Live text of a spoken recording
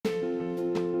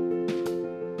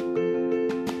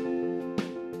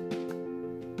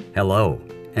Hello,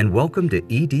 and welcome to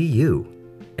EDU,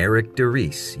 Eric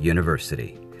DeReese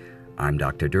University. I'm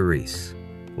Dr. DeReese.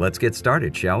 Let's get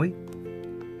started, shall we?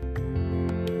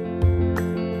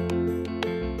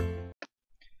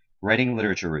 Writing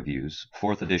Literature Reviews,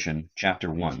 4th edition,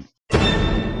 Chapter 1.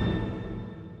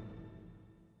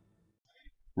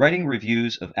 Writing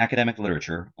Reviews of Academic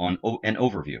Literature on an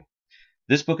Overview.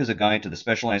 This book is a guide to the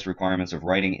specialized requirements of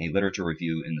writing a literature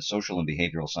review in the social and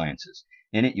behavioral sciences.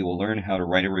 In it, you will learn how to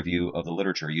write a review of the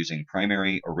literature using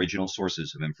primary original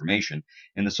sources of information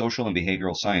in the social and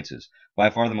behavioral sciences. By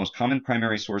far the most common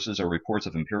primary sources are reports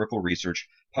of empirical research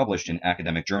published in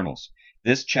academic journals.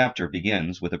 This chapter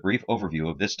begins with a brief overview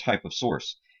of this type of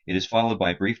source. It is followed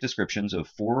by brief descriptions of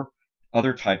 4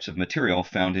 other types of material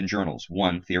found in journals: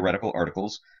 1. Theoretical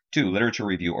articles, 2. Literature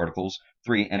review articles,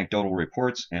 3. Anecdotal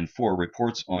reports, and 4.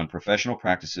 Reports on professional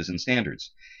practices and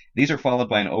standards. These are followed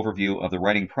by an overview of the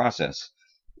writing process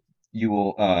you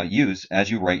will use as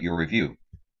you write your review.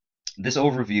 This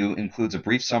overview includes a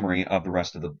brief summary of the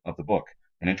rest of the book,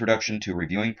 an introduction to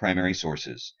reviewing primary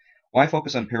sources. Why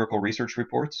focus on empirical research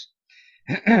reports?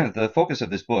 The focus of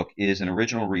this book is on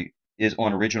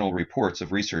original reports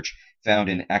of research found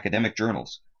in academic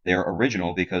journals. They are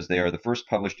original because they are the first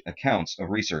published accounts of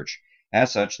research.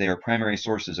 As such, they are primary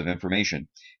sources of information,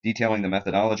 detailing the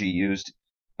methodology used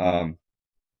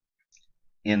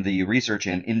in the research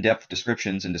and in-depth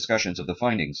descriptions and discussions of the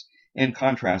findings. In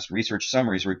contrast, research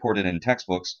summaries reported in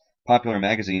textbooks, popular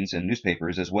magazines, and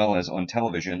newspapers, as well as on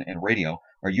television and radio,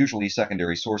 are usually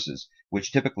secondary sources,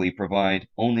 which typically provide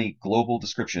only global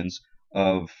descriptions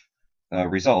of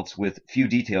results with few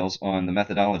details on the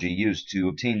methodology used to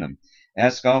obtain them.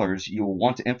 As scholars, you will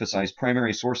want to emphasize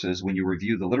primary sources when you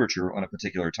review the literature on a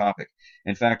particular topic.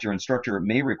 In fact, your instructor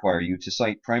may require you to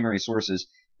cite primary sources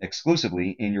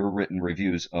exclusively in your written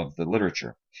reviews of the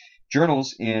literature.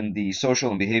 Journals in the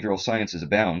social and behavioral sciences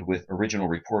abound with original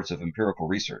reports of empirical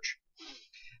research.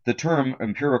 The term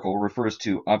empirical refers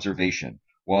to observation,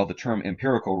 while the term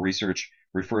empirical research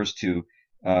refers to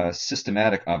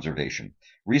systematic observation.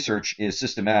 Research is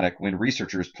systematic when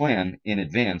researchers plan in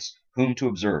advance whom to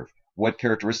observe, what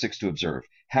characteristics to observe,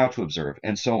 how to observe,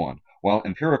 and so on, while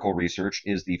empirical research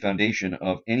is the foundation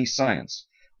of any science.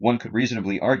 One could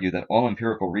reasonably argue that all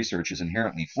empirical research is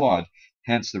inherently flawed,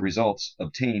 hence the results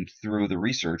obtained through the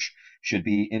research should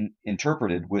be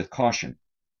interpreted with caution.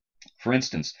 For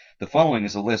instance, the following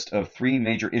is a list of 3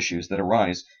 major issues that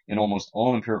arise in almost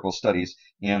all empirical studies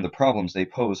and the problems they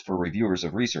pose for reviewers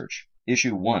of research.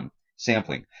 Issue 1.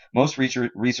 Sampling. Most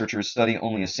researchers study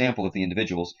only a sample of the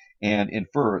individuals and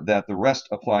infer that the rest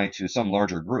apply to some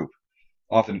larger group,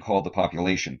 often called the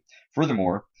population.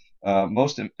 Furthermore,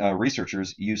 most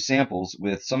researchers use samples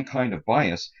with some kind of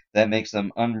bias that makes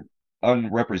them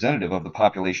unrepresentative of the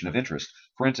population of interest.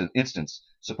 For instance,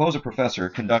 suppose a professor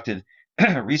conducted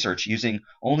research using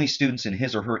only students in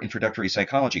his or her introductory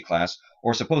psychology class,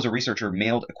 or suppose a researcher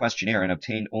mailed a questionnaire and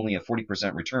obtained only a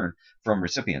 40% return from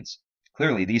recipients.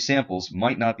 Clearly, these samples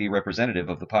might not be representative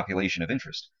of the population of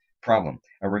interest. Problem.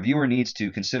 A reviewer needs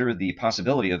to consider the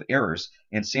possibility of errors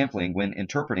in sampling when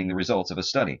interpreting the results of a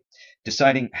study.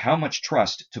 Deciding how much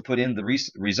trust to put in the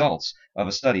results of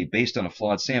a study based on a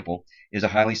flawed sample is a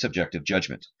highly subjective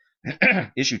judgment.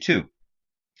 Issue 2.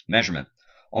 Measurement.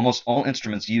 Almost all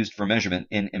instruments used for measurement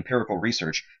in empirical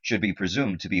research should be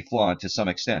presumed to be flawed to some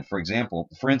extent.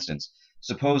 For instance,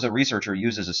 suppose a researcher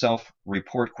uses a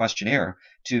self-report questionnaire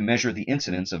to measure the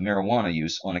incidence of marijuana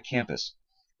use on a campus.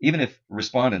 Even if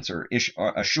respondents are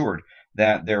assured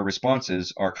that their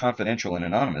responses are confidential and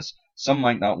anonymous, some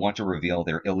might not want to reveal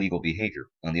their illegal behavior.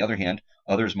 On the other hand,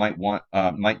 others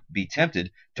might be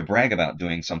tempted to brag about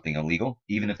doing something illegal,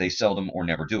 even if they seldom or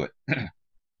never do it.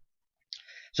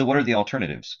 So what are the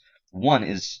alternatives? One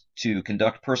is to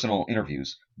conduct personal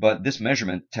interviews, but this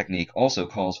measurement technique also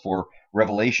calls for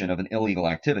revelation of an illegal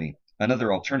activity.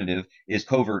 Another alternative is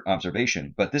covert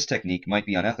observation, but this technique might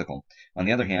be unethical. On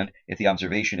the other hand, if the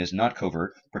observation is not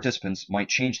covert, participants might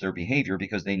change their behavior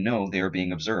because they know they are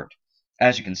being observed.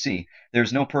 As you can see, there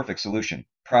is no perfect solution.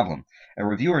 Problem. A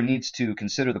reviewer needs to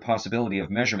consider the possibility of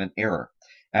measurement error.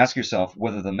 Ask yourself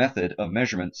whether the method of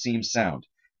measurement seems sound.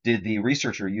 Did the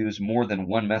researcher use more than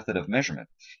one method of measurement?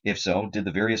 If so, did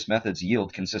the various methods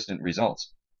yield consistent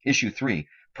results? Issue 3.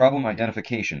 Problem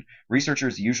identification.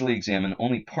 Researchers usually examine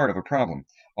only part of a problem,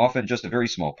 often just a very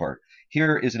small part.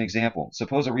 Here is an example.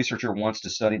 Suppose a researcher wants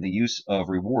to study the use of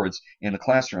rewards in the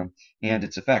classroom and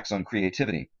its effects on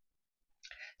creativity.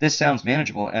 This sounds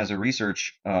manageable as a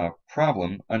research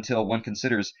problem until one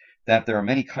considers that there are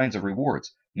many kinds of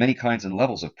rewards, many kinds and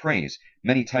levels of praise,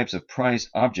 many types of prized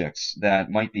objects that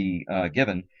might be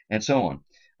given, and so on.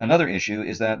 Another issue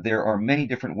is that there are many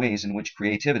different ways in which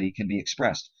creativity can be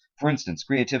expressed. For instance,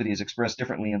 creativity is expressed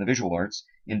differently in the visual arts,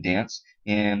 in dance,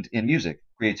 and in music.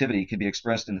 Creativity can be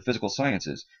expressed in the physical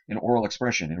sciences, in oral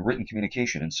expression, in written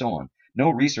communication, and so on. No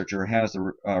researcher has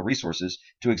the resources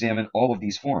to examine all of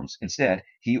these forms. Instead,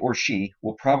 he or she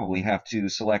will probably have to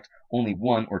select only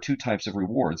one or two types of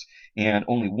rewards and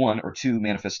only one or two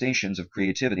manifestations of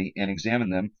creativity and examine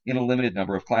them in a limited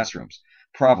number of classrooms.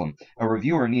 Problem: a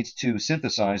reviewer needs to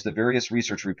synthesize the various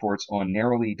research reports on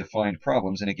narrowly defined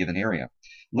problems in a given area,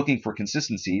 looking for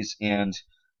consistencies and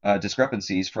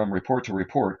discrepancies from report to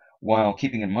report, while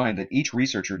keeping in mind that each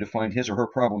researcher defined his or her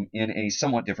problem in a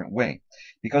somewhat different way.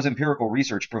 Because empirical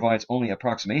research provides only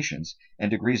approximations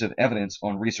and degrees of evidence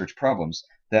on research problems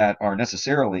that are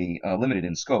necessarily limited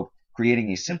in scope,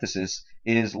 creating a synthesis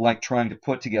is like trying to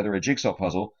put together a jigsaw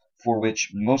puzzle for which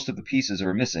most of the pieces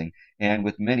are missing and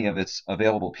with many of its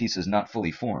available pieces not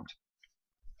fully formed.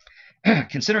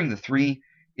 Considering the three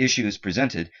issues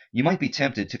presented, you might be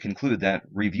tempted to conclude that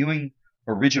reviewing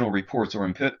original reports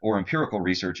or empirical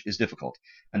research is difficult.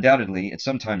 Undoubtedly, it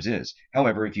sometimes is.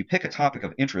 However, if you pick a topic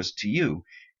of interest to you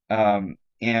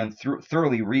and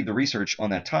thoroughly read the research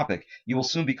on that topic, you will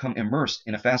soon become immersed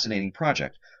in a fascinating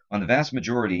project. On the vast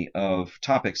majority of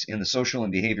topics in the social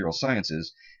and behavioral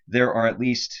sciences, there are at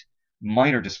least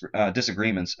minor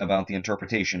disagreements about the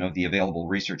interpretation of the available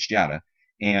research data,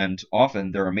 and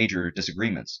often there are major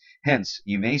disagreements. Hence,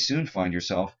 you may soon find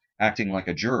yourself acting like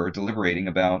a juror deliberating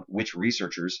about which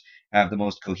researchers have the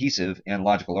most cohesive and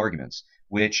logical arguments,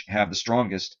 which have the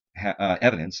strongest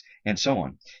evidence, and so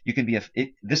on.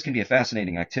 This can be a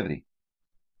fascinating activity.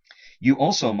 You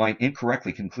also might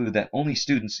incorrectly conclude that only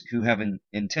students who have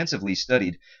intensively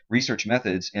studied research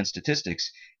methods and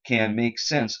statistics can make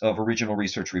sense of original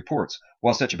research reports.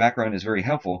 While such a background is very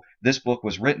helpful, this book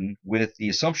was written with the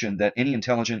assumption that any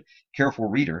intelligent, careful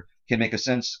reader can make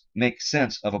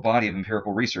sense of a body of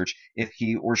empirical research if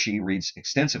he or she reads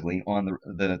extensively on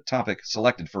the topic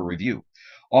selected for review.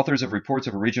 Authors of reports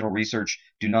of original research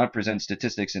do not present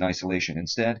statistics in isolation.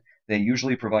 Instead, they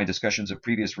usually provide discussions of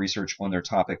previous research on their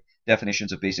topic,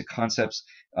 definitions of basic concepts,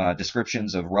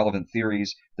 descriptions of relevant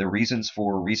theories, their reasons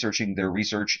for researching their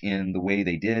research in the way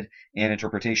they did, and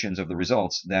interpretations of the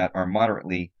results that are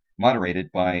moderated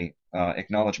by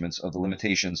acknowledgments of the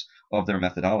limitations of their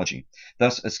methodology.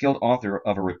 Thus, a skilled author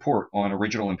of a report on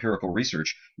original empirical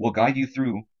research will guide you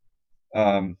through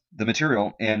the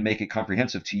material and make it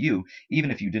comprehensive to you,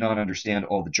 even if you do not understand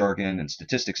all the jargon and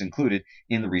statistics included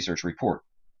in the research report.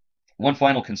 One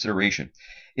final consideration.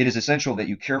 It is essential that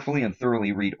you carefully and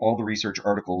thoroughly read all the research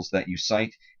articles that you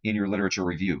cite in your literature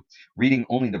review. Reading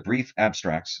only the brief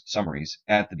abstracts, summaries,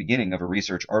 at the beginning of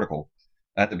research articles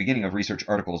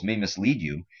may mislead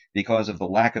you because of the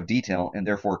lack of detail and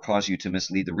therefore cause you to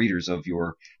mislead the readers of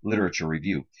your literature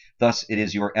review. Thus, it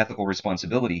is your ethical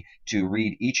responsibility to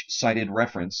read each cited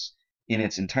reference in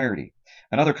its entirety.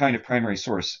 Another kind of primary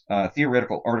source,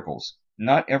 theoretical articles.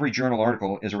 Not every journal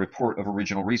article is a report of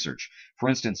original research. For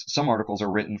instance, some articles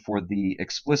are written for the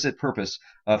explicit purpose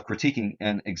of critiquing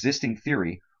an existing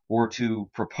theory or to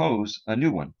propose a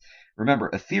new one. Remember,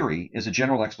 a theory is a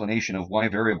general explanation of why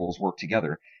variables work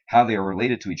together, how they are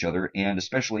related to each other, and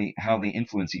especially how they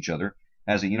influence each other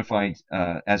as a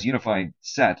unified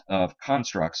set of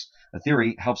constructs. A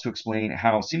theory helps to explain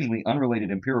how seemingly unrelated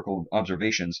empirical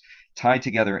observations tie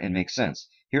together and make sense.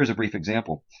 Here's a brief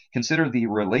example. Consider the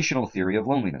relational theory of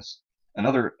loneliness.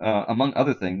 Among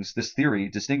other things, this theory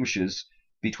distinguishes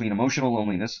between emotional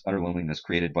loneliness, utter loneliness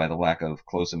created by the lack of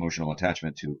close emotional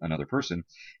attachment to another person,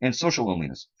 and social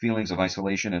loneliness, feelings of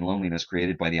isolation and loneliness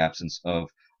created by the absence of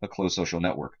a close social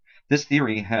network. This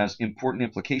theory has important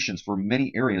implications for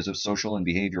many areas of social and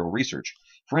behavioral research.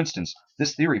 For instance,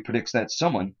 this theory predicts that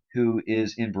someone who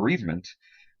is in bereavement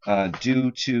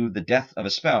due to the death of a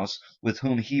spouse with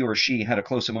whom he or she had a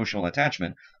close emotional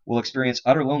attachment will experience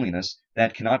utter loneliness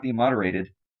that cannot be moderated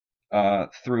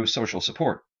through social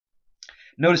support.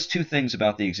 Notice two things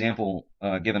about the example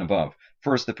given above.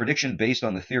 First, the prediction based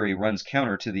on the theory runs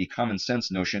counter to the common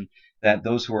sense notion that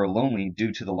those who are lonely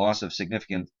due to the loss of a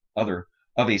significant other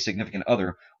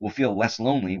will feel less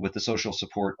lonely with the social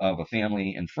support of a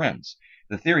family and friends.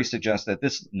 The theory suggests that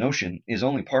this notion is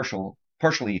only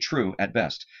partially true at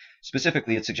best.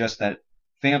 Specifically, it suggests that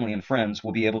family and friends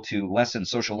will be able to lessen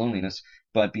social loneliness,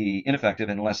 but be ineffective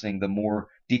in lessening the more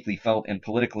deeply felt and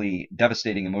politically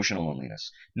devastating emotional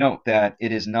loneliness. Note that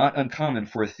it is not uncommon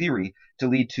for a theory to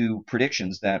lead to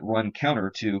predictions that run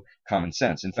counter to common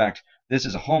sense. In fact, this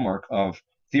is a hallmark of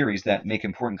theories that make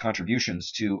important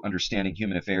contributions to understanding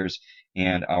human affairs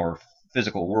and our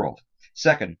physical world.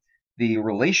 Second, the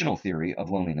relational theory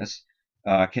of loneliness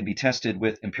can be tested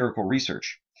with empirical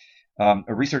research. A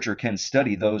researcher can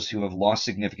study those who have lost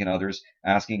significant others,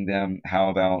 asking them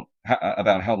about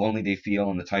how lonely they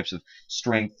feel and the types of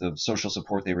strength of social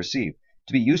support they receive.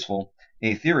 To be useful,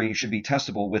 a theory should be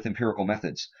testable with empirical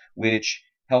methods, which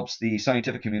helps the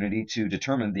scientific community to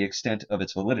determine the extent of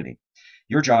its validity.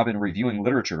 Your job in reviewing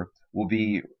literature will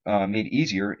be made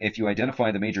easier if you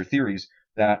identify the major theories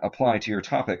that apply to your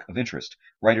topic of interest.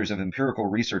 Writers of empirical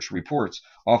research reports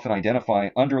often identify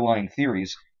underlying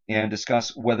theories and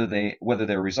discuss whether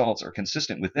their results are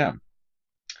consistent with them.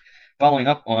 Following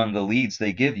up on the leads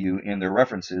they give you in their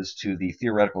references to the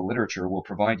theoretical literature will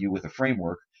provide you with a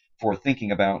framework for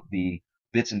thinking about the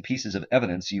bits and pieces of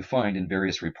evidence you find in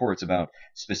various reports about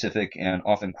specific and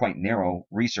often quite narrow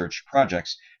research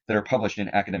projects that are published in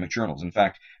academic journals. In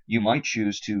fact, you might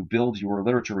choose to build your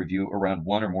literature review around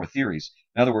one or more theories.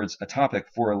 In other words, a topic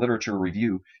for a literature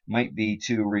review might be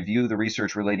to review the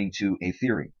research relating to a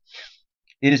theory.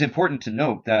 It is important to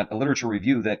note that a literature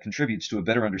review that contributes to a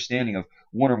better understanding of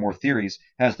one or more theories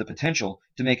has the potential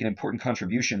to make an important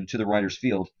contribution to the writer's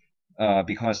field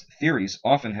because theories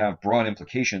often have broad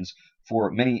implications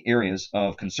for many areas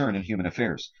of concern in human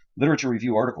affairs. Literature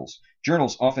review articles.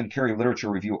 Journals often carry literature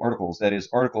review articles, that is,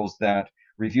 articles that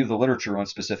review the literature on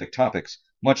specific topics,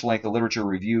 much like the literature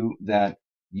review that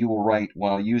you will write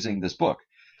while using this book.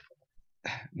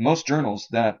 Most journals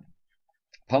that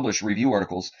publish review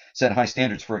articles set high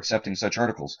standards for accepting such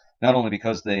articles, not only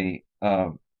because they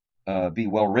be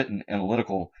well-written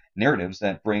analytical narratives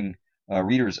that bring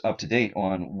readers up to date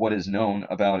on what is known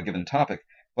about a given topic,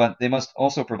 but they must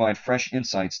also provide fresh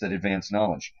insights that advance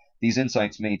knowledge. These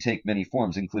insights may take many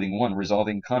forms, including 1,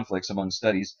 resolving conflicts among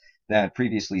studies that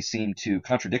previously seemed to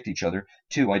contradict each other,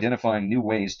 2, identifying new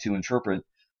ways to interpret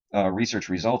research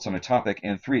results on a topic,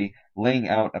 and 3, laying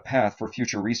out a path for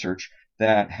future research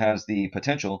that has the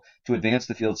potential to advance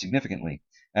the field significantly.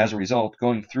 As a result,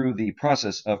 going through the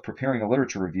process of preparing a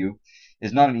literature review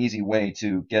is not an easy way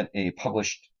to get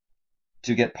published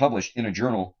in a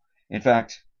journal. In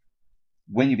fact,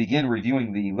 when you begin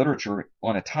reviewing the literature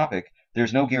on a topic,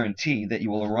 there's no guarantee that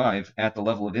you will arrive at the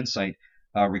level of insight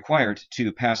required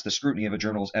to pass the scrutiny of a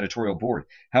journal's editorial board.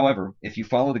 However, if you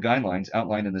follow the guidelines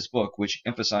outlined in this book, which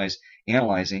emphasize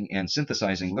analyzing and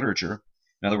synthesizing literature,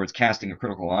 in other words, casting a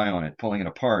critical eye on it, pulling it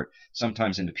apart,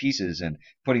 sometimes into pieces, and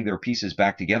putting their pieces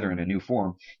back together in a new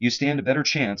form, you stand a better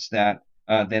chance than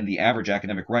the average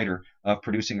academic writer of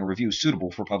producing a review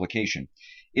suitable for publication.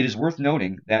 It is worth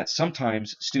noting that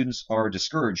sometimes students are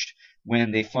discouraged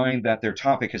when they find that their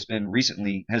topic has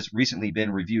recently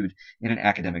been reviewed in an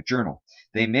academic journal.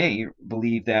 They may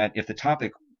believe that if the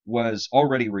topic was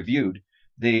already reviewed,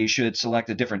 they should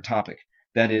select a different topic.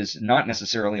 That is not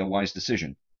necessarily a wise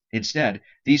decision. Instead,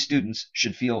 these students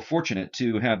should feel fortunate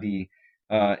to have the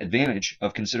advantage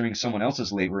of considering someone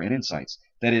else's labor and insights.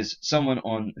 That is, someone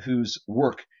on whose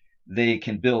work they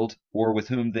can build or with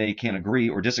whom they can agree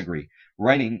or disagree.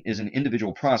 Writing is an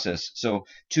individual process, so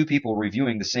two people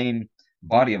reviewing the same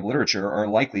body of literature are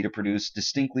likely to produce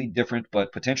distinctly different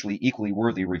but potentially equally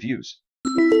worthy reviews.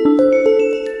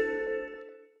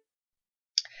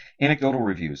 Anecdotal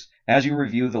reviews. As you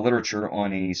review the literature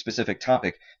on a specific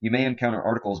topic, you may encounter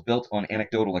articles built on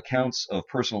anecdotal accounts of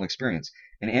personal experience.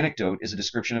 An anecdote is a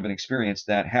description of an experience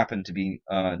that happened to be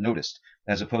noticed,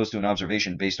 as opposed to an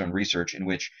observation based on research in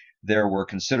which there was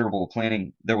considerable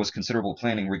planning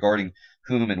regarding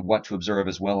whom and what to observe,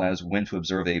 as well as when to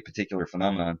observe a particular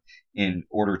phenomenon in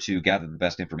order to gather the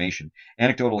best information.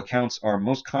 Anecdotal accounts are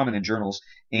most common in journals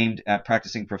aimed at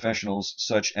practicing professionals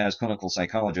such as clinical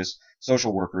psychologists,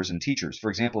 social workers, and teachers. For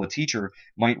example, a teacher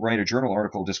might write a journal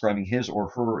article describing his or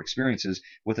her experiences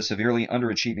with a severely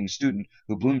underachieving student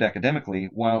who bloomed academically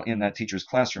while in that teacher's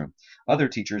classroom. Other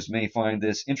teachers may find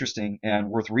this interesting and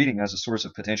worth reading as a source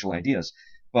of potential ideas,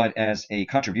 but as a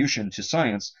contribution to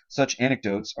science, such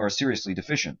anecdotes are seriously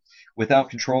deficient. Without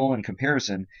control and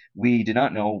comparison, we do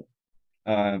not know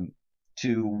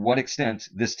to what extent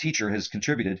this teacher has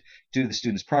contributed to the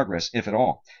student's progress, if at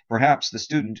all. Perhaps the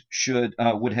student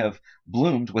would have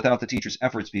bloomed without the teacher's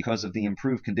efforts because of the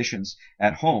improved conditions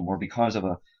at home, or because of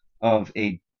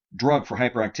a drug for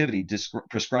hyperactivity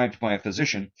prescribed by a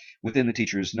physician within the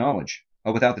teacher's knowledge.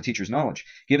 Without the teacher's knowledge.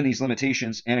 Given these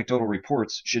limitations, anecdotal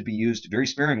reports should be used very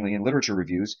sparingly in literature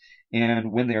reviews,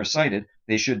 and when they are cited,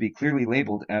 they should be clearly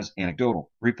labeled as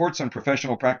anecdotal. Reports on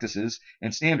professional practices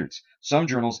and standards. Some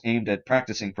journals aimed at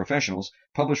practicing professionals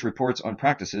publish reports on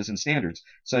practices and standards,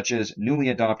 such as newly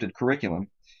adopted curriculum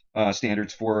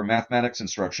standards for mathematics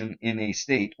instruction in a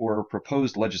state, or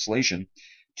proposed legislation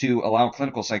to allow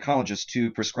clinical psychologists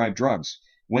to prescribe drugs.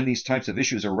 When these types of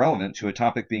issues are relevant to a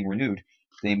topic being renewed,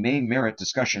 they may merit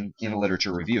discussion in a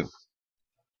literature review.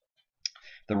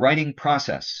 The writing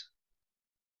process.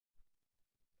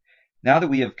 Now that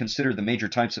we have considered the major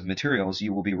types of materials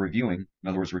you will be reviewing, in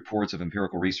other words, reports of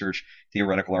empirical research,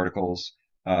 theoretical articles,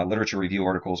 literature review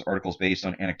articles, articles based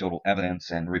on anecdotal evidence,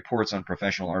 and reports on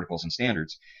professional articles and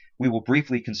standards, we will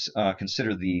briefly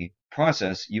consider the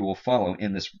process you will follow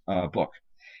in this book.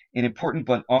 An important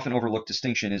but often overlooked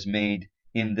distinction is made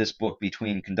in this book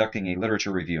between conducting a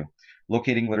literature review,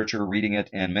 locating literature, reading it,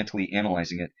 and mentally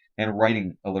analyzing it, and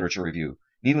writing a literature review.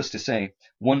 Needless to say,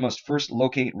 one must first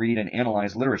locate, read, and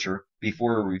analyze literature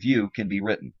before a review can be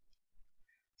written.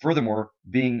 Furthermore,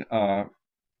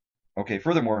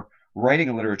 writing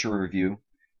a literature review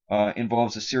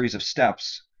involves a series of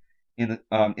steps in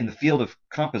the field of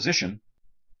composition.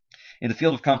 In the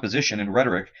field of composition and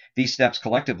rhetoric, these steps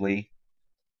collectively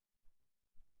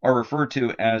are referred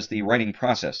to as the writing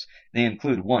process. They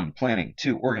include 1. Planning,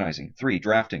 2. Organizing, 3.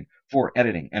 Drafting, 4.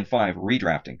 Editing, and 5.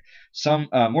 Redrafting.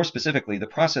 More specifically, the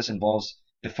process involves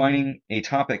defining a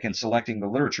topic and selecting the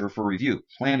literature for review,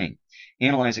 planning,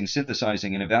 analyzing,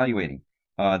 synthesizing, and evaluating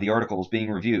the articles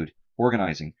being reviewed,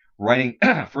 organizing, writing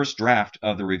first draft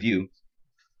of the review,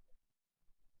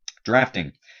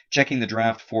 drafting, checking the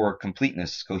draft for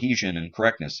completeness, cohesion, and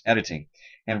correctness, editing,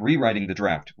 and rewriting the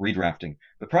draft, redrafting.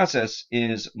 The process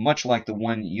is much like the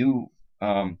one you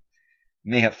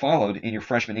may have followed in your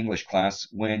freshman English class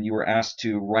when you were asked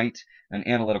to write an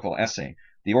analytical essay.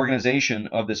 The organization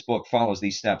of this book follows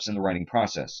these steps in the writing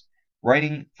process.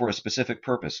 Writing for a specific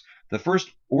purpose. The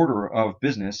first order of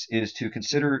business is to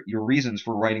consider your reasons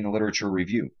for writing a literature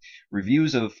review.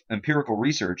 Reviews of empirical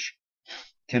research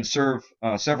can serve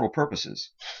several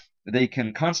purposes. They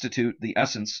can constitute the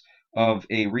essence of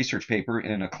a research paper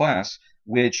in a class,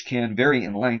 which can vary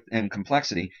in length and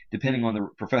complexity depending on the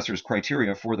professor's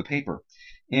criteria for the paper.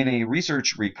 In a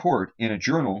research report in a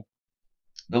journal,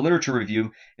 the literature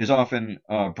review is often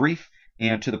brief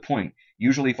and to the point,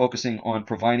 usually focusing on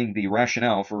providing the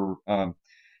rationale for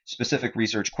specific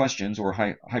research questions or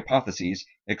hypotheses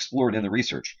explored in the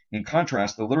research. In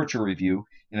contrast, the literature review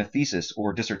in a thesis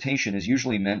or dissertation is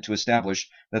usually meant to establish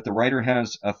that the writer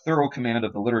has a thorough command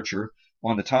of the literature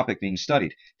on the topic being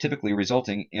studied, typically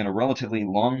resulting in a relatively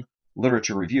long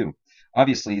literature review.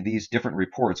 Obviously, these different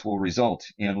reports will result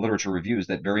in literature reviews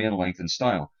that vary in length and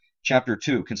style. Chapter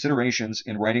 2, Considerations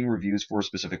in Writing Reviews for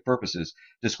Specific Purposes,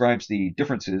 describes the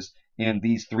differences in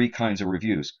these three kinds of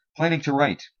reviews. Planning to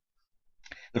write.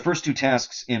 The first two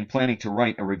tasks in planning to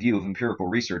write a review of empirical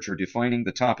research are defining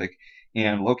the topic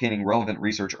and locating relevant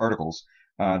research articles.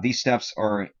 These steps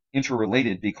are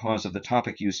interrelated because of the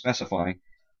topic you specify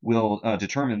will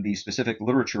determine the specific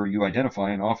literature you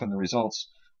identify, and often the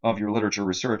results of your literature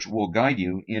research will guide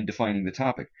you in defining the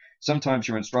topic. Sometimes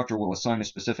your instructor will assign a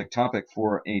specific topic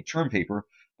for a term paper.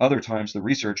 Other times the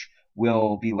research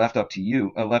will be left up to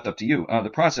you.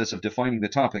 The process of defining the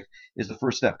topic is the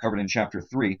first step covered in Chapter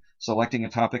 3, selecting a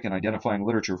topic and identifying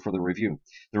literature for the review.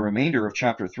 The remainder of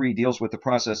Chapter 3 deals with the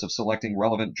process of selecting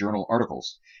relevant journal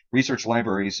articles. Research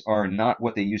libraries are not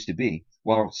what they used to be.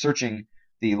 While searching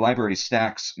the library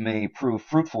stacks may prove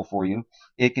fruitful for you,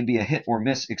 it can be a hit or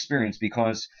miss experience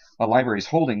because a library's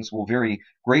holdings will vary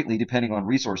greatly depending on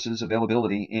resources,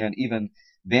 availability, and even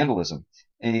vandalism.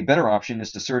 A better option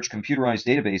is to search computerized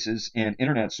databases and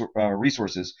internet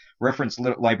resources. Reference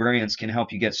librarians can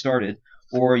help you get started,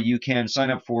 or you can sign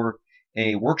up for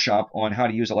a workshop on how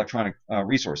to use electronic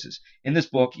resources. In this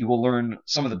book, you will learn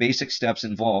some of the basic steps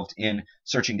involved in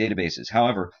searching databases.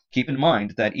 However, keep in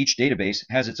mind that each database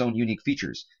has its own unique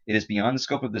features. It is beyond the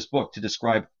scope of this book to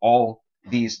describe all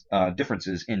these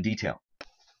differences in detail.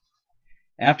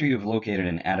 After you have located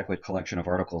an adequate collection of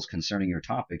articles concerning your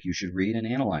topic, you should read and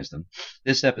analyze them.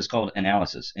 This step is called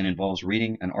analysis and involves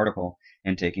reading an article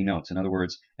and taking notes. In other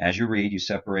words, as you read, you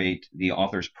separate the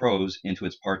author's prose into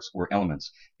its parts or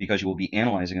elements. Because you will be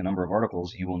analyzing a number of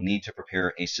articles, you will need to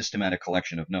prepare a systematic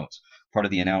collection of notes. Part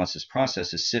of the analysis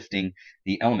process is sifting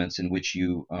the elements in which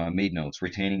you made notes,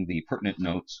 retaining the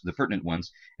pertinent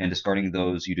ones, and discarding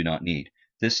those you do not need.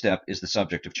 This step is the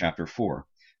subject of Chapter 4.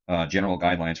 General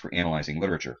guidelines for analyzing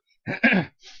literature.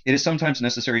 It is sometimes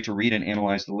necessary to read and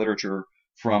analyze the literature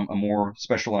from a more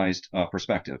specialized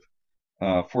perspective.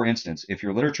 For instance, if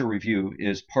your literature review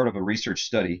is part of a research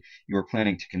study you are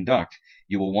planning to conduct,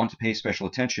 you will want to pay special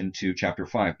attention to Chapter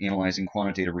 5, Analyzing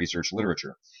Quantitative Research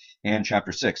Literature, and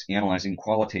Chapter 6, Analyzing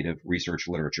Qualitative Research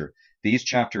Literature. These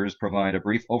chapters provide a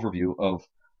brief overview of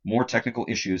more technical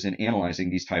issues in analyzing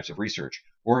these types of research,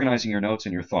 organizing your notes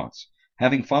and your thoughts.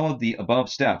 Having followed the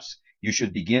above steps, you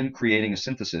should begin creating a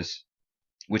synthesis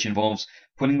which involves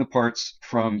putting the parts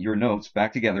from your notes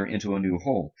back together into a new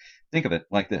whole. Think of it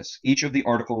like this. Each of the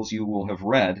articles you will have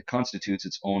read constitutes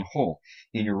its own whole.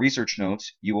 In your research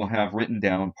notes, you will have written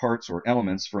down parts or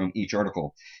elements from each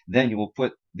article. Then you will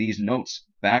put these notes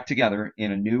back together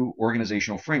in a new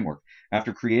organizational framework.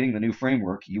 After creating the new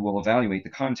framework, you will evaluate the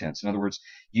contents. In other words,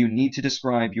 you need to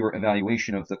describe your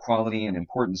evaluation of the quality and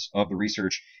importance of the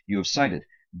research you have cited.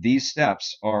 These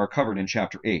steps are covered in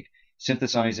Chapter 8,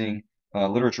 synthesizing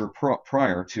literature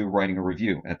prior to writing a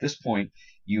review. At this point,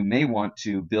 you may want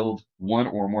to build one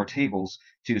or more tables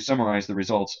to summarize the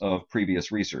results of previous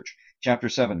research. Chapter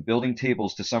 7, Building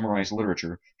Tables to Summarize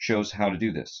Literature, shows how to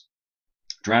do this.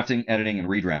 Drafting, editing, and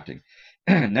redrafting.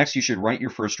 Next, you should write your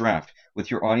first draft.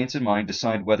 With your audience in mind,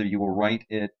 decide whether you will write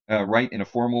in a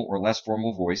formal or less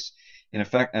formal voice. An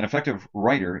effective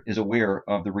writer is aware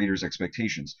of the reader's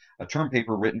expectations. A term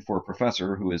paper written for a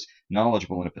professor who is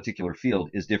knowledgeable in a particular field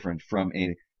is different from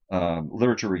a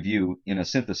literature review in a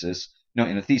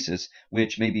thesis,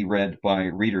 which may be read by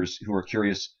readers who are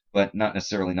curious but not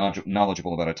necessarily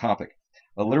knowledgeable about a topic.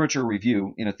 A literature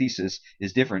review in a thesis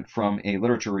is different from a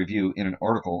literature review in an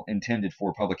article intended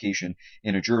for publication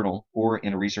in a journal or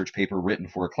in a research paper written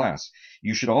for a class.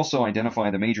 You should also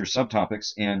identify the major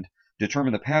subtopics and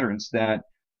determine the patterns that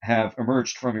have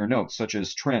emerged from your notes, such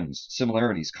as trends,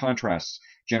 similarities, contrasts,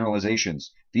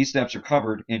 generalizations. These steps are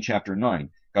covered in Chapter 9,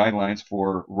 Guidelines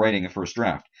for Writing a First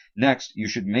Draft. Next, you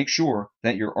should make sure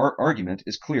that your argument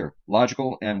is clear,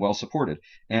 logical, and well supported,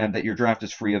 and that your draft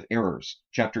is free of errors.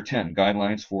 Chapter 10,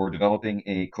 Guidelines for Developing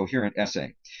a Coherent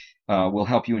Essay, will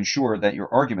help you ensure that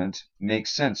your argument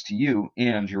makes sense to you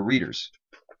and your readers.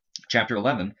 Chapter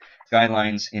 11,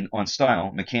 Guidelines on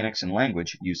Style, Mechanics, and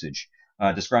Language Usage,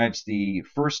 describes the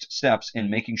first steps in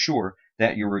making sure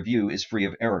that your review is free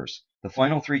of errors. The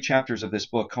final 3 chapters of this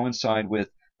book coincide with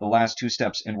the last 2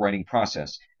 steps in writing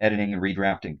process, editing and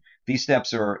redrafting. These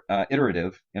steps are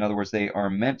iterative. In other words, they are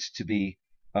meant to be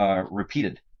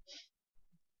repeated.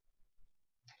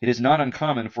 It is not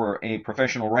uncommon for a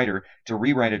professional writer to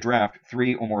rewrite a draft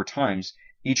 3 or more times,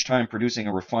 each time producing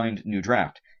a refined new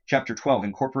draft. Chapter 12,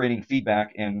 Incorporating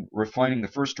Feedback and Refining the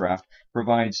First Draft,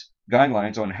 provides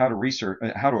guidelines on how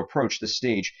to approach this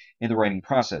stage in the writing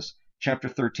process. Chapter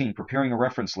 13, Preparing a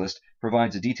Reference List,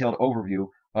 provides a detailed overview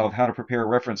of how to prepare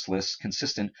reference lists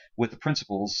consistent with the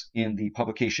principles in the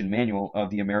publication manual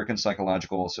of the American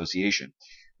Psychological Association,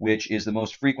 which is the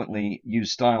most frequently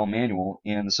used style manual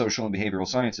in the social and behavioral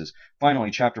sciences. Finally,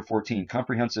 Chapter 14,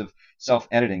 Comprehensive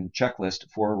Self-Editing Checklist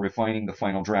for Refining the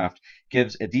Final Draft,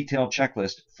 gives a detailed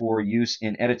checklist for use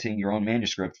in editing your own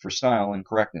manuscript for style and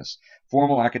correctness.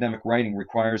 Formal academic writing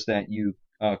requires that you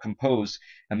compose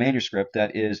a manuscript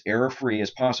that is error-free as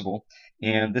possible,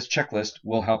 and this checklist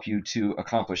will help you to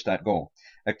accomplish that goal.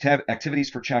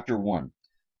 Activities for Chapter 1.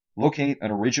 Locate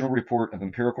an original report of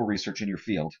empirical research in your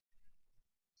field.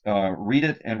 Read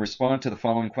it and respond to the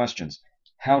following questions.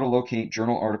 How to locate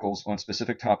journal articles on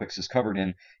specific topics is covered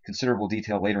in considerable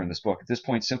detail later in this book. At this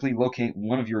point, simply locate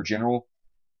one in your general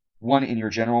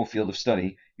field of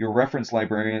study. Your reference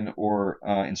librarian or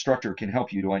instructor can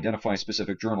help you to identify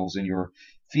specific journals in your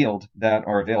field that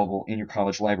are available in your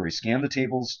college library. Scan the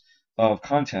tables of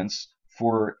contents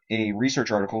for a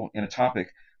research article on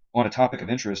a topic of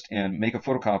interest and make a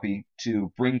photocopy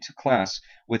to bring to class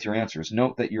with your answers.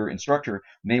 Note that your instructor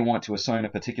may want to assign a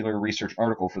particular research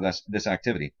article for this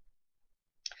activity.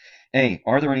 A.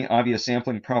 Are there any obvious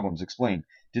sampling problems? Explain.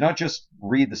 Do not just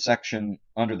read the section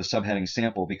under the subheading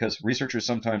Sample, because researchers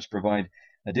sometimes provide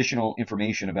additional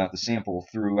information about the sample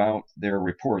throughout their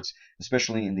reports,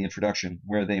 especially in the introduction,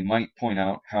 where they might point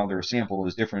out how their sample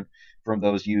is different from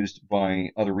those used by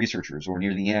other researchers, or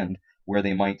near the end, where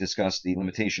they might discuss the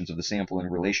limitations of the sample in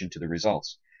relation to the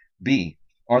results. B.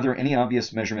 Are there any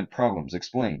obvious measurement problems?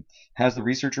 Explain. Has the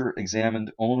researcher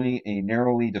examined only a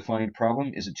narrowly defined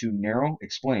problem? Is it too narrow?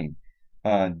 Explain.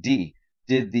 D.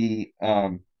 Did you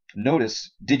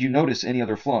notice any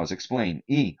other flaws? Explain.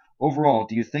 E. Overall,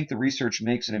 do you think the research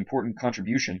makes an important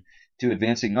contribution to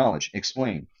advancing knowledge?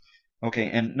 Explain. Okay,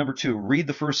 and number 2, read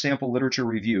the first sample literature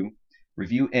review,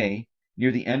 Review A,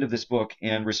 near the end of this book,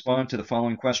 and respond to the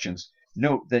following questions.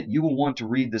 Note that you will want to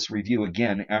read this review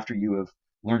again after you have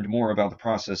learned more about the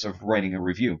process of writing a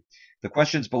review. The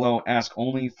questions below ask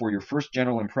only for your first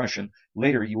general impression.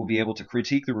 Later, you will be able to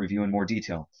critique the review in more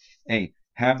detail. A.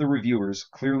 Have the reviewers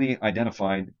clearly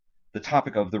identified the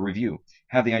topic of the review?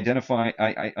 Have they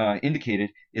indicated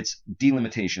its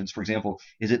delimitations? For example,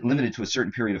 is it limited to a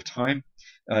certain period of time?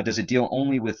 Does it deal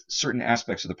only with certain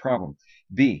aspects of the problem?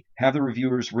 B. Have the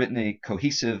reviewers written a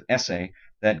cohesive essay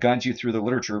that guides you through the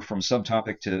literature from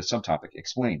subtopic to subtopic?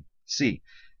 Explain. C.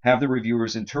 Have the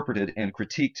reviewers interpreted and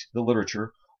critiqued the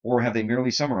literature, or have they merely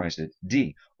summarized it?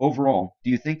 D. Overall, do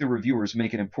you think the reviewers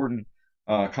make an important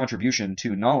contribution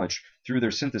to knowledge through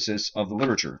their synthesis of the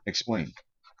literature? Explain.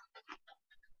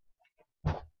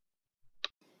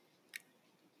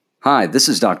 Hi, this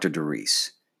is Dr.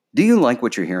 DeReese. Do you like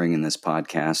what you're hearing in this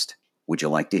podcast? Would you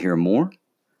like to hear more?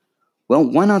 Well,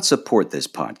 why not support this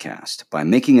podcast by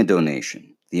making a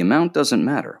donation? The amount doesn't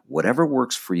matter. Whatever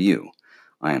works for you,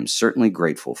 I am certainly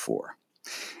grateful for.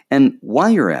 And while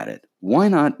you're at it, why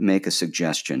not make a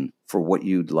suggestion for what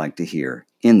you'd like to hear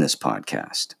in this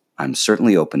podcast? I'm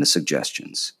certainly open to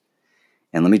suggestions.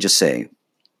 And let me just say,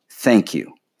 thank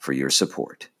you for your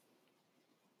support.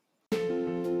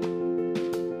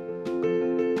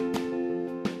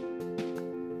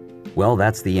 Well,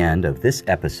 that's the end of this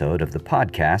episode of the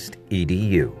podcast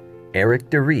EDU, Eric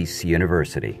DeReese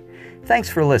University. Thanks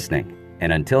for listening,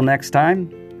 and until next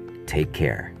time, take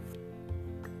care.